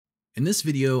In this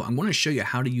video, I'm going to show you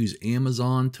how to use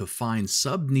Amazon to find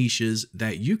sub niches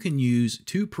that you can use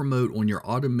to promote on your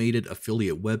automated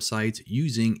affiliate websites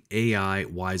using AI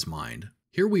Wisemind.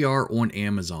 Here we are on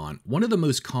Amazon. One of the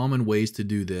most common ways to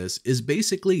do this is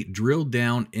basically drill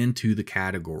down into the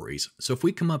categories. So if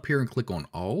we come up here and click on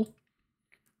all,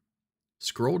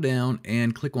 scroll down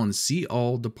and click on see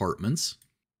all departments,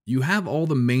 you have all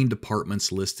the main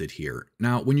departments listed here.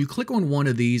 Now, when you click on one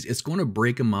of these, it's going to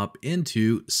break them up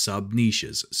into sub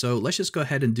niches. So let's just go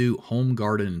ahead and do home,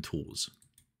 garden, and tools.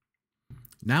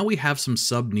 Now we have some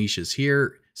sub niches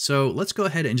here. So let's go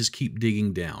ahead and just keep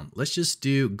digging down. Let's just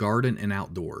do garden and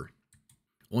outdoor.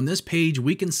 On this page,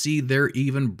 we can see they're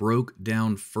even broke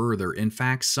down further. In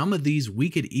fact, some of these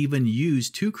we could even use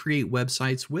to create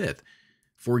websites with.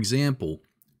 For example,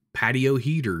 patio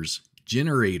heaters,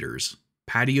 generators,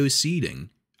 patio seating.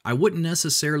 I wouldn't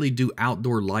necessarily do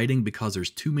outdoor lighting because there's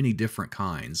too many different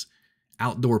kinds.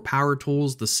 Outdoor power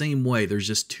tools, the same way. There's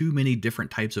just too many different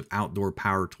types of outdoor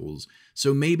power tools.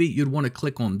 So maybe you'd want to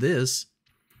click on this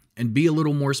and be a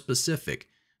little more specific.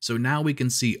 So now we can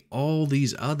see all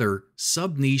these other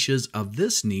sub niches of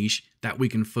this niche that we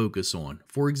can focus on.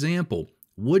 For example,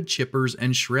 wood chippers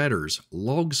and shredders,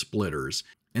 log splitters.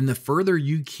 And the further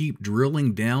you keep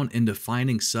drilling down into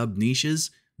finding sub niches,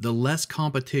 the less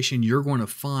competition you're going to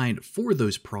find for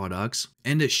those products,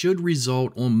 and it should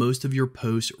result on most of your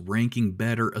posts ranking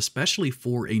better, especially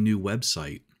for a new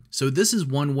website. So this is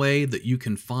one way that you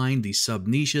can find these sub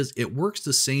niches. It works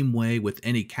the same way with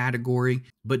any category,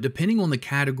 but depending on the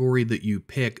category that you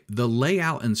pick, the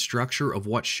layout and structure of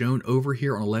what's shown over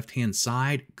here on the left-hand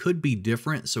side could be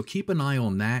different. So keep an eye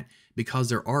on that because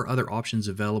there are other options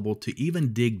available to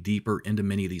even dig deeper into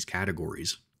many of these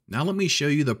categories. Now let me show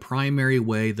you the primary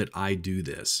way that I do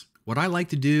this. What I like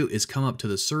to do is come up to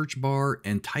the search bar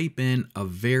and type in a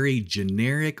very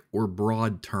generic or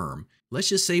broad term. Let's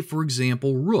just say, for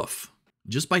example, roof.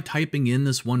 Just by typing in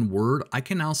this one word, I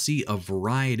can now see a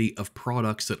variety of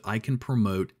products that I can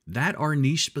promote that are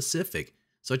niche specific,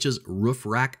 such as roof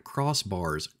rack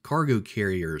crossbars, cargo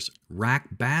carriers, rack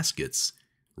baskets,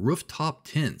 rooftop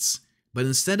tents. But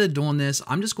instead of doing this,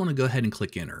 I'm just going to go ahead and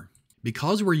click enter.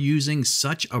 Because we're using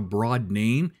such a broad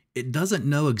name, it doesn't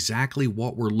know exactly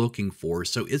what we're looking for.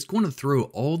 So it's going to throw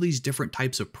all these different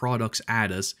types of products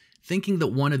at us, thinking that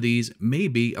one of these may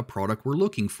be a product we're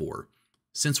looking for.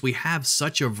 Since we have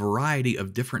such a variety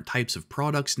of different types of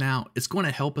products now, it's going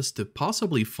to help us to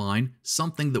possibly find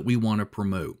something that we want to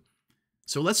promote.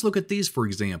 So let's look at these, for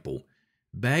example.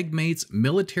 Bagmates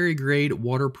military grade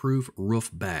waterproof roof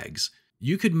bags.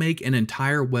 You could make an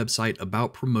entire website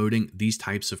about promoting these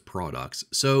types of products.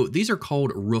 So these are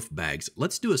called roof bags.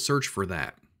 Let's do a search for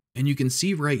that. And you can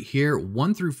see right here,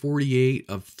 1 through 48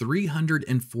 of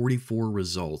 344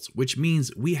 results, which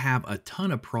means we have a ton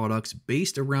of products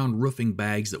based around roofing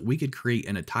bags that we could create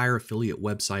an entire affiliate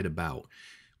website about.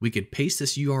 We could paste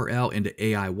this URL into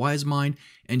AI Wisemind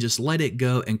and just let it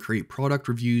go and create product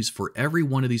reviews for every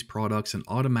one of these products and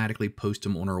automatically post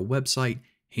them on our website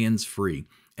hands-free.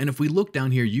 And if we look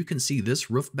down here, you can see this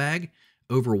roof bag,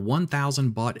 over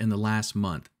 1,000 bought in the last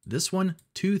month. This one,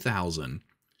 2,000.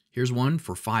 Here's one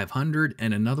for 500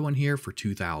 and another one here for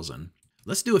 2,000.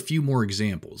 Let's do a few more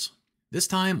examples. This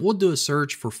time, we'll do a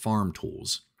search for farm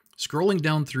tools. Scrolling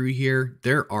down through here,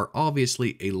 there are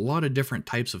obviously a lot of different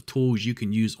types of tools you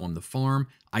can use on the farm.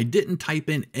 I didn't type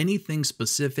in anything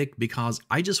specific because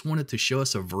I just wanted to show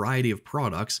us a variety of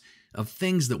products of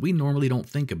things that we normally don't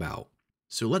think about.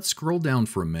 So let's scroll down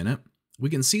for a minute. We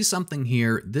can see something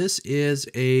here. This is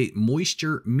a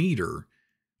moisture meter.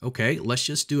 Okay, let's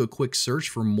just do a quick search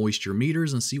for moisture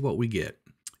meters and see what we get.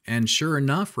 And sure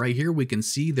enough, right here, we can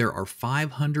see there are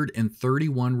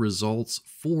 531 results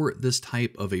for this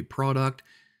type of a product.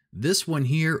 This one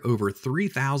here, over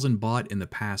 3,000 bought in the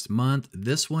past month.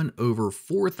 This one, over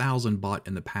 4,000 bought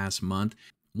in the past month.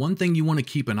 One thing you want to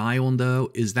keep an eye on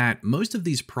though, is that most of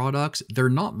these products, they're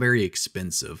not very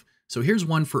expensive. So here's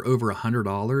one for over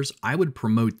 $100. I would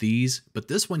promote these, but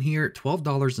this one here,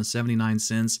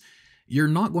 $12.79. You're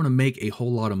not going to make a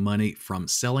whole lot of money from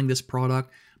selling this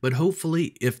product, but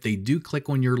hopefully if they do click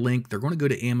on your link, they're going to go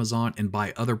to Amazon and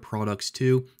buy other products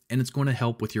too, and it's going to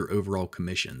help with your overall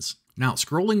commissions. Now,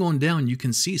 scrolling on down, you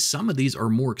can see some of these are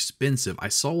more expensive. I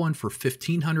saw one for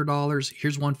 $1,500.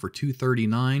 Here's one for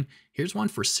 $239. Here's one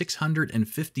for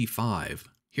 $655.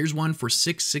 Here's one for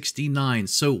 $669.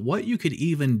 So what you could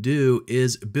even do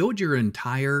is build your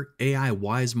entire AI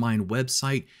Wisemind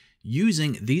website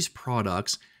using these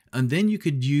products, and then you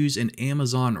could use an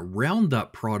Amazon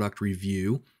Roundup product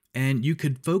review, and you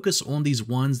could focus on these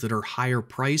ones that are higher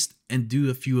priced and do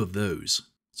a few of those.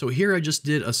 So here I just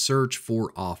did a search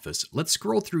for office. Let's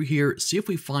scroll through here, see if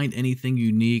we find anything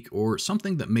unique or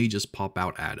something that may just pop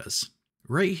out at us.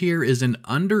 Right here is an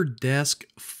under desk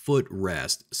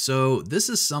footrest. So this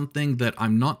is something that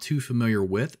I'm not too familiar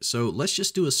with. So let's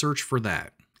just do a search for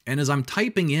that. And as I'm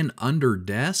typing in under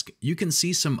desk, you can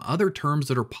see some other terms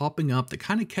that are popping up that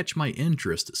kind of catch my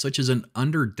interest, such as an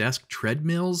under desk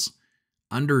treadmills,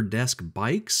 under desk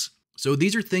bikes. So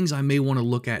these are things I may want to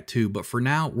look at too, but for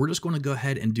now, we're just going to go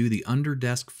ahead and do the under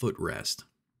desk footrest.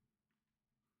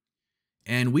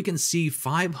 And we can see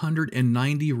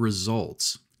 590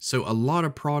 results. So a lot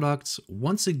of products.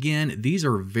 Once again, these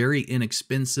are very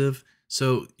inexpensive.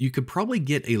 So you could probably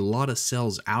get a lot of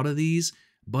sales out of these,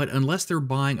 but unless they're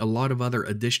buying a lot of other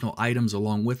additional items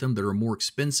along with them that are more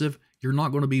expensive, you're not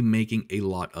going to be making a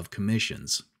lot of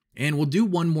commissions. And we'll do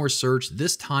one more search,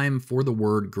 this time for the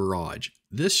word garage.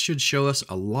 This should show us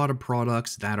a lot of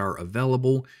products that are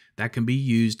available that can be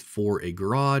used for a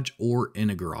garage or in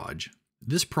a garage.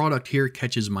 This product here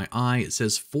catches my eye. It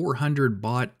says 400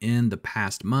 bought in the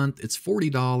past month. It's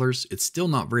 $40. It's still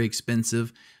not very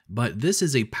expensive, but this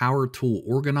is a power tool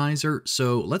organizer.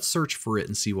 So let's search for it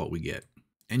and see what we get.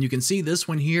 And you can see this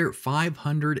one here,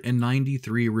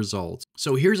 593 results.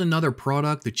 So here's another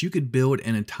product that you could build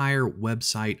an entire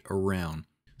website around.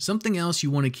 Something else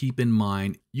you want to keep in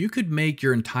mind, you could make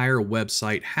your entire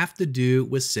website have to do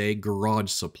with, say, garage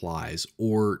supplies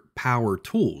or power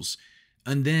tools.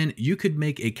 And then you could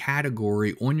make a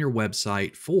category on your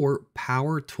website for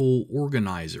power tool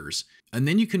organizers. And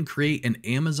then you can create an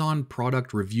Amazon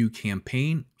product review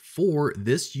campaign for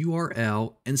this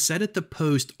URL and set it to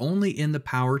post only in the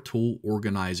power tool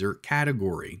organizer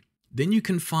category. Then you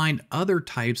can find other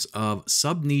types of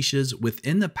sub niches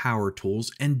within the power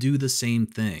tools and do the same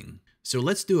thing. So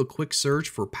let's do a quick search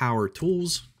for power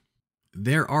tools.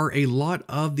 There are a lot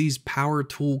of these power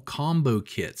tool combo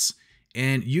kits.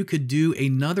 And you could do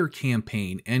another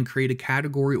campaign and create a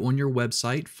category on your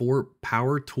website for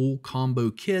power tool combo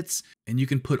kits. And you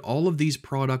can put all of these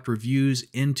product reviews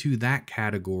into that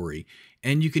category.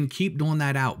 And you can keep doing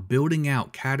that out, building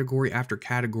out category after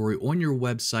category on your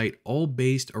website, all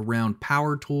based around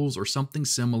power tools or something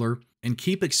similar, and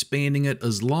keep expanding it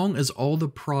as long as all the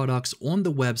products on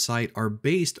the website are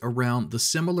based around the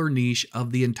similar niche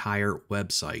of the entire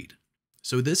website.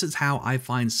 So this is how I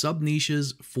find sub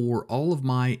niches for all of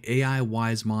my AI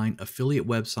WiseMind affiliate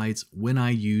websites when I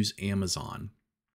use Amazon.